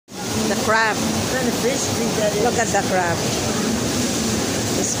The crab. What kind of fish do you think that is? Look at the crab.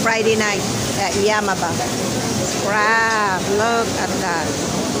 It's Friday night at Yaamava. Crab. Look at that.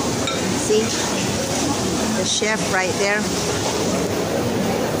 See? The chef right there.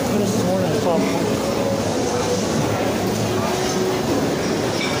 What is morning called?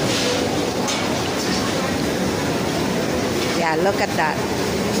 Yeah, look at that.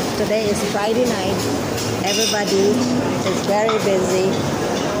 Today is Friday night. Everybody is very busy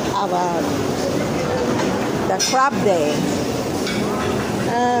about the crab day.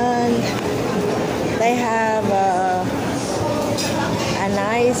 And they have a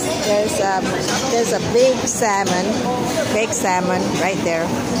nice, there's a big salmon right there.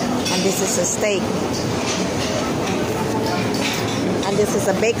 And this is a steak. And this is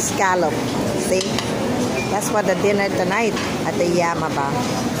a big scallop. See? That's what the dinner tonight at the Yaamava.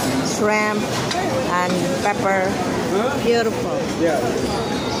 Shrimp and pepper. Beautiful. Yeah.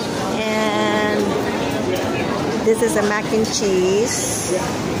 And this is a mac and cheese.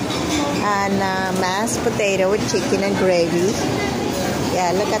 And mashed potato with chicken and gravy.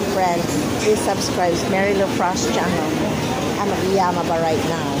 Yeah, look at friends. Please subscribe. Mary Lou Frost channel. I'm at Yaamava right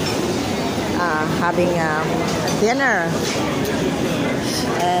now. Having dinner.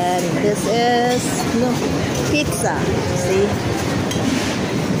 And this is pizza. See?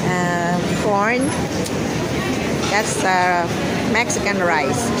 Corn. That's Mexican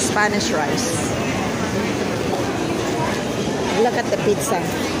rice, Spanish rice. Look at the pizza.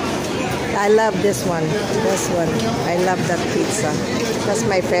 I love this one. I love that pizza. That's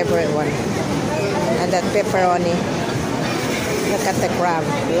my favorite one. And that pepperoni. Look at the crab.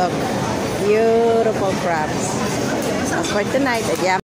 Look. Beautiful crabs. That's for tonight.